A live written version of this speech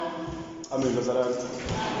Amen. Bazalwane.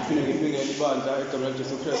 Ngifuna ngibingelele ibandla eGqomo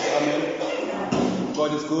Jesu Kristu. Amen.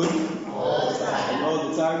 God is good. And all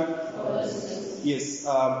the time. Yes.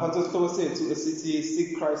 Phansi kwesihloko sethu esithi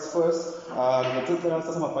seek Christ first. Ngicela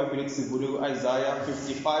sithatha amabhayibheli ethi sivule ku-Isaiah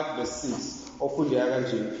 55 verse 6. Ofundeka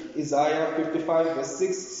kanje. Isaiah 55 verse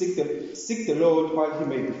 6. Seek the Lord while he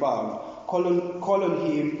may be found. Call on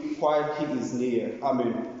him while he is near.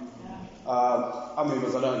 Amen. Amen.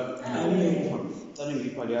 Bazalwane. Amen. Amen.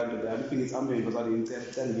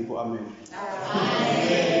 Amen.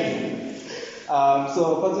 So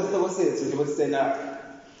phansi kwesihloko sethu njengoba sisena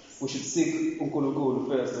we should seek uNkulunkulu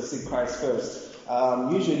first, or seek Christ first.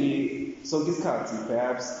 Usually, sonke isikhathi,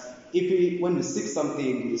 perhaps, when we seek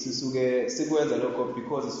something, sisuke sikwenza lokho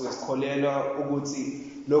because sisuke sikholelwa ukuthi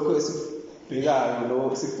lokho esibhekayo,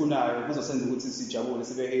 lo esifunayo kuzosenza ukuthi sijabule,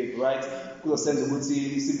 sibe happy, right? Kuzosenza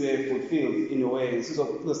ukuthi sibe fulfilled in a way,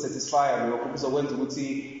 kuzosatisfy lokho, kuzokwenza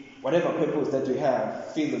ukuthi whatever purpose that we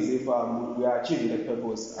have, feel as if we are achieving that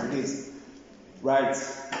purpose, and this, right?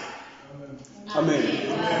 Amen.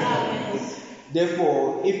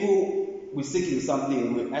 Therefore, if we're seeking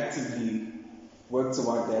something, we actively work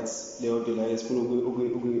toward that. We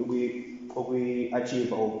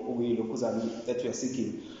achieve or that we are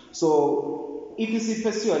seeking. So, if you see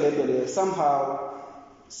pursue a level, somehow,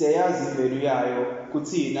 sayazi value yayo,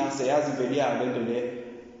 kutina sayazi value yayo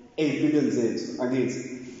 8 billion Z against.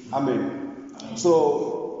 Amen.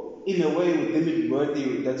 So, in a way, we deem it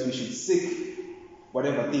worthy that we should seek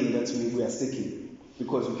whatever thing that we are seeking,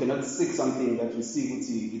 because we cannot seek something that we see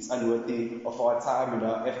it's unworthy of our time and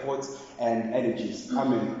our efforts and energies.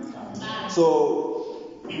 Amen. So,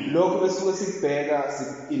 lokho besuke sikubheka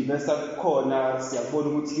si-investa kukhona, siyabona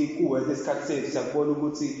ukuthi kuwethe isikhathi sethu, siyabona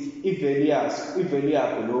ukuthi iveli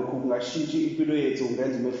yakho lokhu kungashintshi impilo yethu,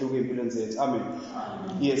 ungenza umehluko empilweni zethu. Amen.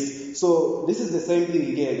 Yes. So this is the same thing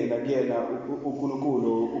again and again,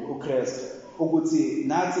 uNkulunkulu, uKristu, ukuthi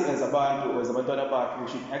nathi as abantwana bakhe, we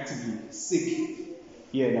should actively seek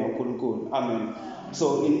uNkulunkulu. Amen.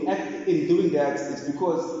 So in doing that, it's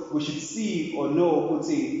because we should see or know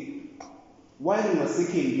ukuthi while we are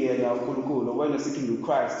seeking uNkulunkulu, or when we are seeking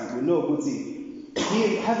Christ, we know ukuthi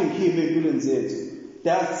having him empilweni zethu,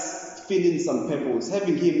 that's filling some purpose.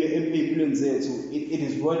 Having him empilweni zethu, it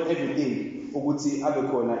is worth everything ukuthi abe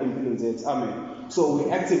khona empilweni zethu. Amen. So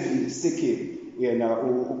we actively seek him.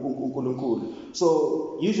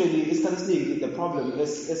 So usually the problem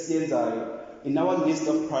is in our list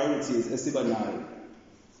of priorities esiba nayo,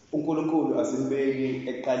 uNkulunkulu asimbeki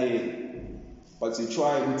eqaleni, but we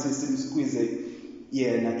try ukuthi simsqueeze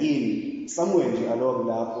yena in somewhere nje along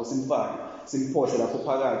lapho, simfake simphose lapho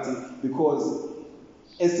phakathi, because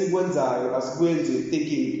esikwenzayo asikwenzi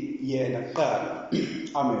thinking yena kuqala.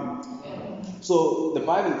 Amen. So the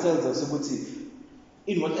Bible tells us ukuthi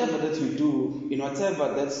in whatever that we do, in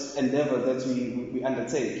whatever that endeavor that we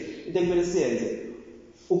undertake, into kumele siyenze,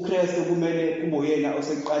 uKristu kumele kube uyena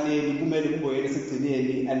osekuqaleni, kumele kube uyena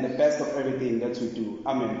esekugcineni, and the best of everything that we do.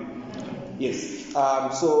 Amen. Yes.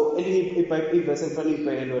 So elinye iverse emfanele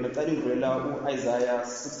ngibheke lona, cela ngivela uIsaiah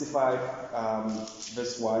 65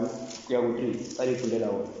 verse 1 kuya ku3. Cela ngifundela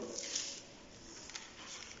wona.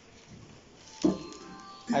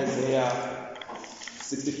 Isaiah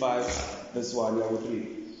 65 verse 1 kuya ku3.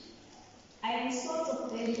 I am sought of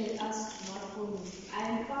them that ask not for me. I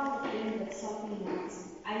am found of them that sought me not.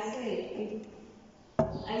 I say,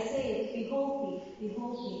 behold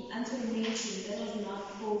me, unto a nation that was not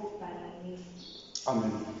called by my name.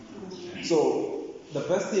 Amen. So, the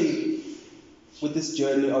best thing with this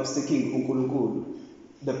journey of seeking uNkulunkulu,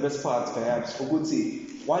 the best part perhaps,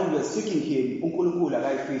 ukuthi, while we are seeking him, uNkulunkulu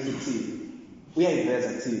akayifihli kuthina, uyayiveza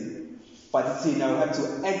kuthina, but thina we have to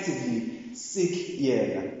actively seek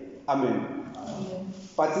yena. Amen.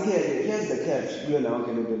 But here's the catch.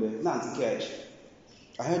 Nanti catch.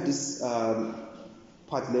 I heard this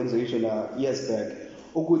part legislation years back.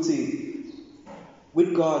 Ukuthi,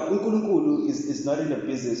 with God, uNkulunkulu is not in the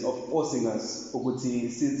business of forcing us ukuthi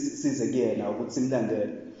size again, ukuthi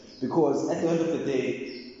simlandele. Because at the end of the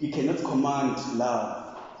day, you cannot command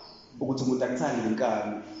love. Ukuthi umuntu akuthande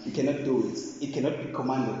ngenkani. You cannot do it. It cannot be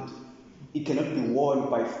commanded. It cannot be won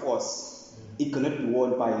by force. It cannot be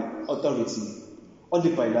won by authority.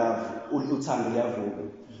 Only by love.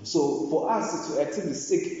 So for us to actively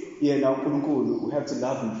seek uNkulunkulu, we have to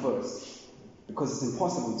love him first. Because it's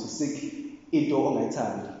impossible to seek into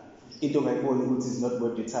ongayithandi. Into ongayiboni ukuthi is not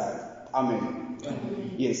worth your time. Amen.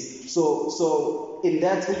 Yes. So in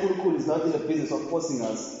that, uNkulunkulu is not in the business of forcing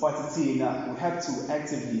us, but we have to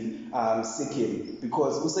actively seek him,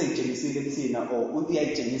 because usayitshengisile kuthina or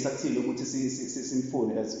uyayitshengisa kuthina ukuthi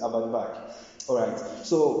simfune as abantu bakhe. All right.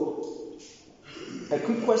 So A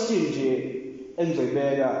quick question nje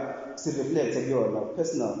engizoyibeka si-reflect kuyona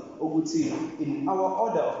personal ukuthi in our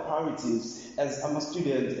order of priorities as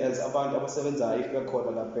ama-student, as abantu abasebenzayo, if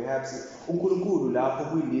bekhona la perhaps uNkulunkulu lapho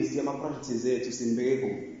kwi-list yama-priorities ethu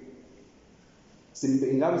simbeke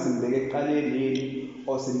ingabe simbeke ekuqaleni yini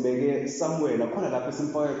or simbeke somewhere nakhona lapho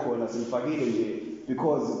esimfake khona simfakile nje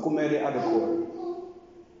because kumele abe khona.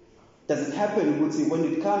 Does it happen ukuthi when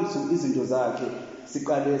it comes to izinto zakhe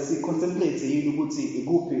siqale si-contemplate yini ukuthi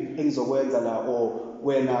ikuphi engizokwenza la, or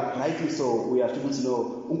wena rightly so uyasho ukuthi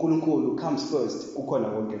no, uNkulunkulu comes first kukhona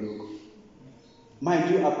konke lokho? Mind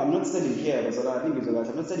you, I'm not standing here, but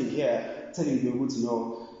I'm not standing here telling you ukuthi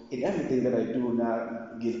no, in everything that I do now,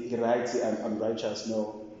 right, I'm righteous,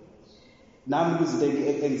 no. Nami kuzinto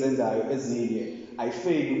engizenzayo ezinye I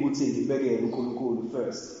fail ukuthi ngibekele uNkulunkulu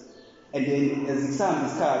first. And then as exam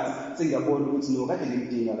isikhathi sengiyabona ukuthi no, kade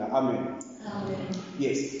ngimdinga la. Amen.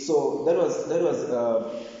 Yes, so that was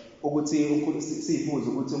ukuthi siyibuze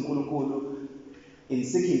ukuthi uNkulunkulu in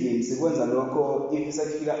seeking him sikwenza lokho if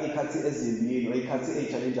sekufika ikhathi ezimbili or ikhathi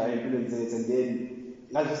echallengeayo empilweni zethu, and then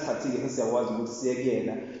ngaleso sikhathi-ke sesiyakwazi ukuthi siye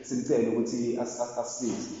kuyena simcele ukuthi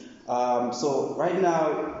asisize. So right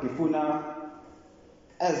now ngifuna,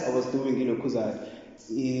 as I was doing ilokhuzana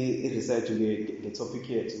i-research nge-topic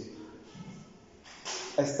yethu,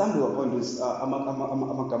 I stumbled upon this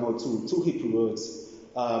amagama two Hebrew words.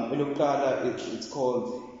 Elokuqala it's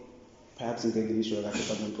called, perhaps in English or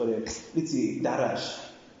lithi darash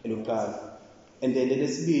elokuqala, and then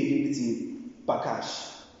elesibili lithi bakash.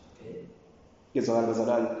 Ngizwakala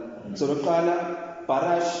bazalwane. So lokuqala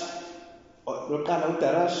barash, lokuqala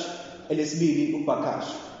udarash, elesibili ubakash.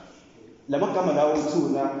 Lamagama lawo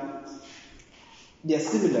uthuna they are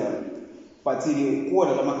similar, but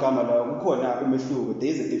kuwona lamagama lawo kukhona umehluko,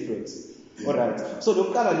 there is a difference. All right. So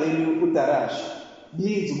lokuqala leli udarash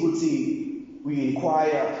means ukuthi we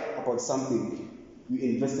inquire about something, you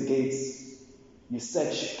investigate, you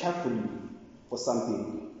search carefully for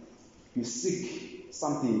something, you seek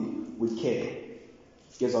something with care.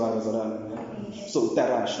 So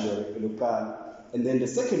tarash, and then the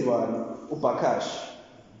second one, ubakash,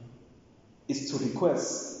 is to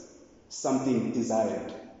request something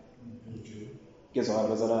desired. Is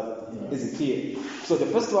it clear? So the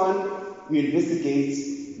first one, you investigate,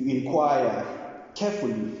 you inquire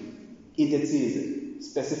carefully, intensive,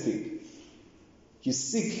 specific. You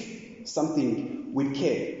seek something with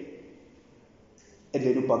care. And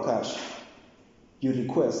then ubakash, you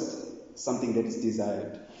request something that is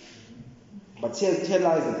desired. But here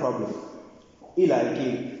lies the problem. Like,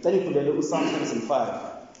 tell you Psalm 105.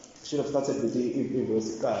 I should have started with the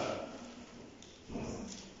verse 5.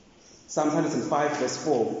 Psalm 105 verse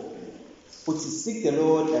 4. But to seek the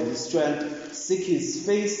Lord and his strength, seek his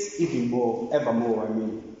face even more, evermore,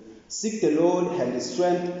 Seek the Lord and his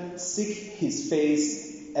strength, seek his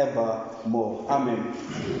face evermore. Amen.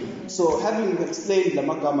 So having explained the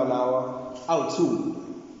magama lawa, how to,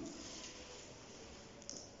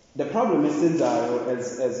 the problem is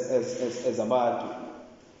as abantu.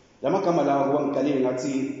 La magama lawa kuwangiqalile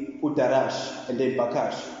ngathi udarash and then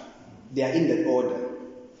bakash. They are in that order.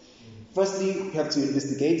 Firstly, you have to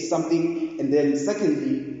investigate something, and then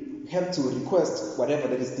secondly, you have to request whatever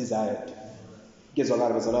that is desired. But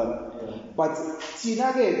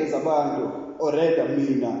tinake as abantu, or rather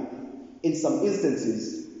mina, in some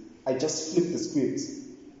instances, I just flip the script.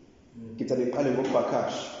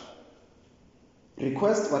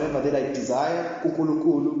 Request whatever that I desire,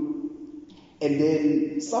 and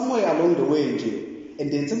then somewhere along the way,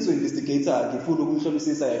 and then since we investigate,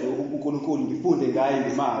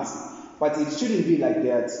 but it shouldn't be like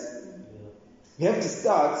that. We have to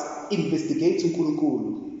start investigating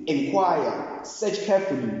Unkulunkulu, inquire, search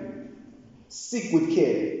carefully, seek with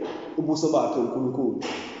care, and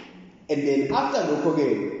then after the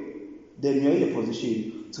then you're in a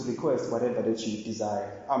position to request whatever that you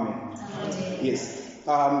desire. Amen. Amen. Yes.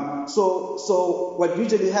 So what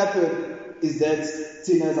usually happens is that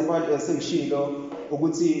Tina is about saying Shido,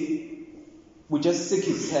 we just seek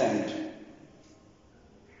his hand.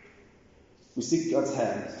 We seek God's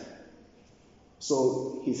hand.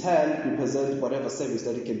 So his hand represents whatever service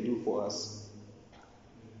that he can do for us.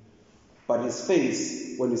 But his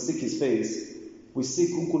face, when we seek his face, we seek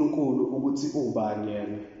Unkulunkulu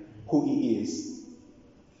who he is.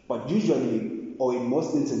 But usually, or in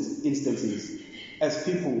most instances, as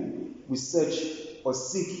people, we search or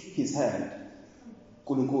seek his hand.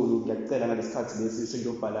 Unkulunkulu ngiyacela ngalesikhathi lesi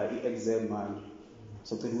sengiyobhala i-exam manje.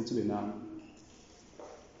 So cela ukuthi ube nami.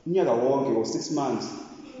 Unyaka wonke or 6 months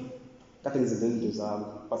kade ngizenza izinto zami,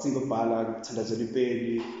 but ngiyobhala ngithandazela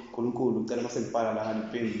ipeni, uNkulunkulu ngicela mase ngibhala la ngale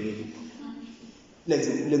ipeni leli.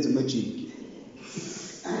 Let's magic.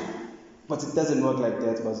 But it doesn't work like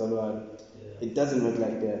that, Bazalwan. It doesn't work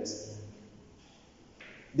like that.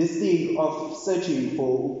 This thing of searching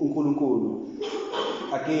for Unkulunkulu,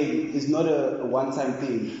 again, is not a one-time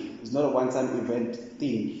thing. It's not a one-time event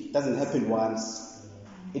thing. It doesn't happen once.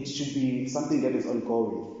 It should be something that is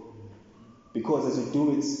ongoing. Because as you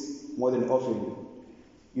do it more than often,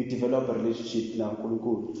 you develop a relationship now,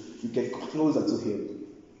 Unkulunkulu. You get closer to Him.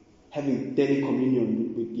 Having daily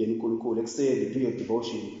communion with Unkulunkulu. Like say, do your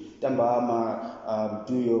devotion. Tambama,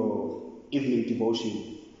 do your evening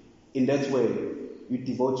devotion. In that way, you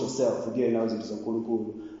devote yourself again now to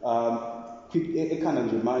Unkulunkulu. Quick, I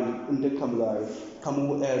can't remind you,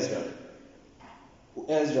 come Ezra.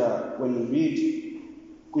 Ezra, when you read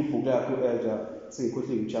quick book Ezra, say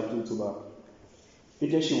quickly in chapter 2.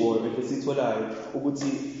 Peter Shiwar, if it's Uguti,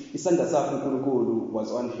 Isanda Safu Unkulunkulu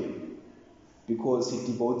was on him because he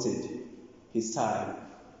devoted his time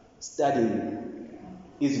studying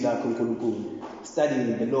Israel Unkulunkulu,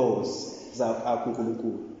 studying the laws of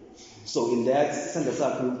Unkulunkulu. So in that, Isanda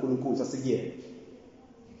Safu Unkulunkulu just again.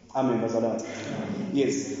 Amen, Bazalat.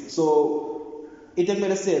 Yes. So it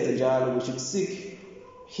says that we should seek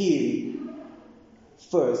Him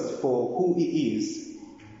first for who He is,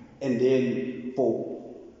 and then for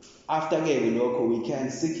after getting local, we can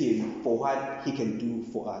seek Him for what He can do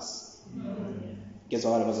for us. Guess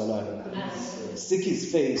what, Bazalat? Seek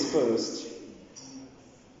His face first,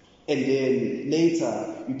 and then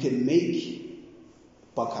later you can make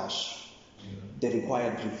bakash. The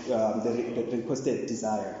required, the requested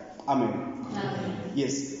desire. Amen.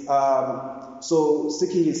 Yes. So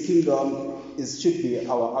seeking His kingdom should be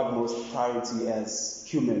our utmost priority as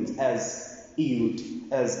humans, as youth,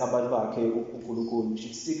 as abadvake unkulunkulu. We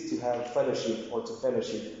should seek to have fellowship or to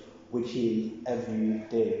fellowship with Him every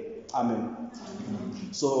day. Amen.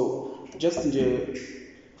 So just a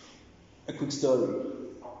quick story.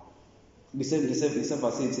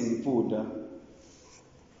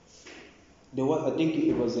 There was, I think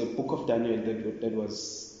it was a book of Daniel that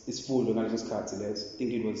was is full of analysis cards. I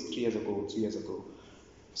think it was 2 years ago.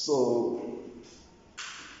 So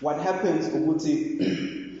what happens ukuthi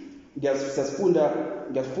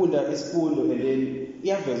ngiyafunda isifundo, and then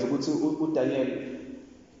iyaveza ukuthi Daniel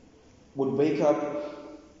would wake up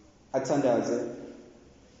athandaze,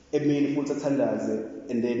 emini futhi athandaze,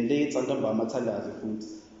 and then later ntambama athandaze futhi.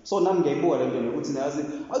 So nami ngiyayibona lento le ukuthi nazi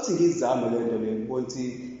awuthi ngizame lento le ngibona ukuthi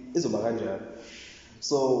izoba kanjalo.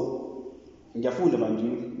 So ngiyafunda manje,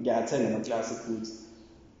 ngiyathenda amaklasi futhi.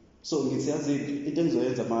 So ngithi yazi into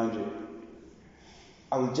engizoyenza manje,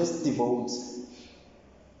 I will just devote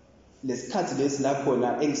lesikhathi lesi la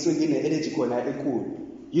khona engisuke ngine-energy khona enkulu,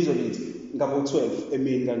 usually ngabo 12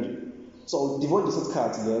 emini kanje. So I'll devote this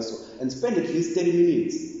sikhathi leso and spend at least 30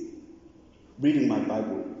 minutes reading my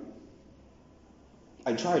Bible.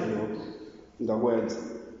 I tried lokho ngakwenza.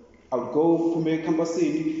 I would go from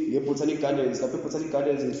campusini, near Botanic Gardens, lapho Botanic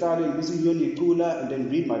Gardens, ngihlale ngibise inyoni icula, and then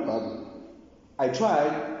read my Bible. I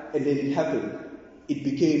tried, and then it happened. It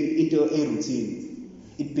became into a routine.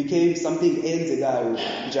 It became something enzekayo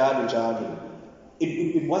njalo.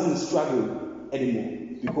 It wasn't a struggle anymore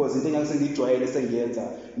because into engangijwayele sengiyenza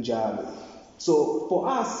njalo. So for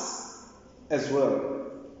us as well,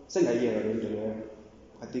 sengayeka lento leyo.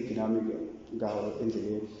 I think nami ngawo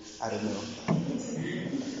endleleni, I don't know.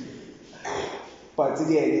 But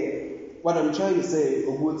again, what I'm trying to say,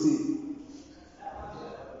 ukuthi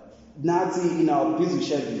nathi in our busy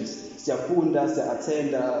schedules, siyafunda,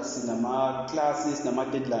 siya-attenda, sinama classes,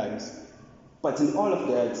 sinama deadlines. But in all of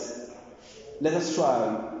that, let us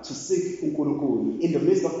try to seek uNkulunkulu. In the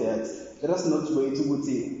midst of that, let us not wait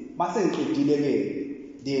ukuthi mase ngiqedile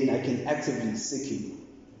ke, then I can actively seek Him.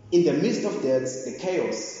 In the midst of that, the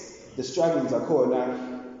chaos, the struggles akhona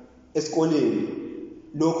esikoleni,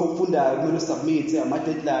 lokho kufundayo kumele usubmit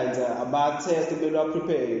ama-deadlines, ama-test kumele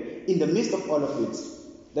prepare. In the midst of all of it,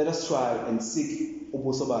 let us try and seek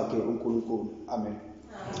ubuso bakhe uNkulunkulu. Amen.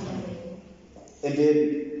 And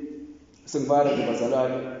then sengivala ke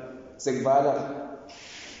bazalwane, sengivala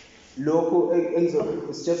lokho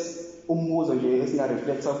it's just umbuzo nje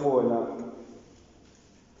esinga-reflecta kuwona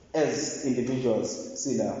as individuals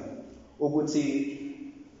sila ukuthi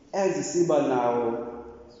as siba nawo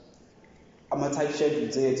ama-tight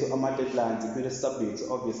schedules ethu, ama-deadlines kumele sisubmit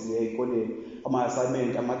obviously ey'koleni,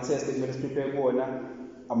 ama-assignment, ama-test kumele siprepare kuwona,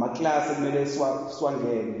 ama-class kumele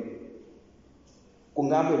siwangene.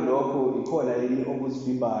 Kungabe lokho ikhona yini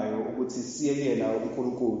okusivimbayo ukuthi siye kuyena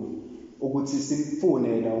uNkulunkulu, ukuthi simfune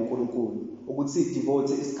yena uNkulunkulu, ukuthi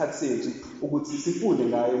sidevote isikhathi sethu ukuthi sifunde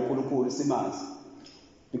ngayo uNkulunkulu, simazi?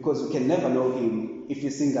 Because we can never know Him if we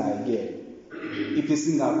singayi again. if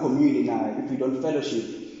singacommune naye, if we don't fellowship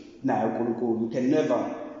naye uNkulunkulu, we can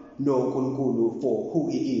never know uNkulunkulu for who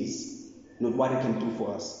he is, not what he can do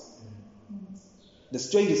for us. The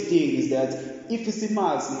strangest thing is that if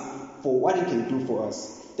simazi for what he can do for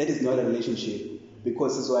us, that is not a relationship,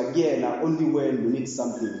 because sizoyakuyena only when we need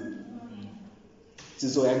something.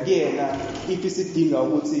 Sizoyakuyena if sidinga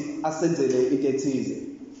ukuthi asenzele into ethize.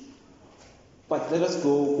 But let us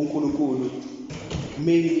go kuNkulunkulu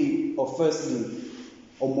mainly or firstly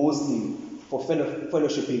or mostly for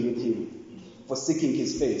fellowshipping with him, for seeking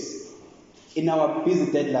his face. In our busy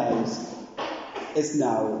deadlines, as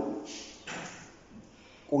now,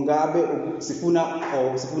 kungabe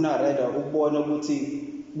sifuna rather ukubona ukuthi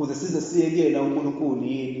ukuze size siye kuyena uNkulunkulu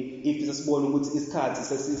yini, if sesibona ukuthi isikhathi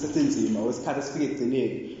sesinzima or isikhathi esifike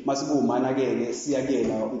egcineni, masikuwumanakele siya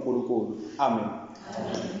kuyena uNkulunkulu. Amen.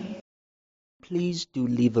 Please do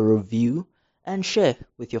leave a review and share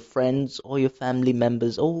with your friends or your family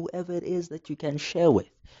members or whoever it is that you can share with.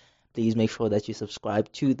 Please make sure that you subscribe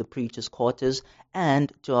to the Preacher's Quarters and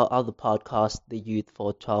to our other podcast, the Youth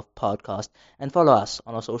for 12 podcast, and follow us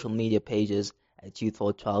on our social media pages at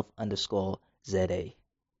youth412_ZA.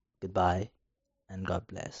 Goodbye and God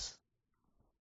bless.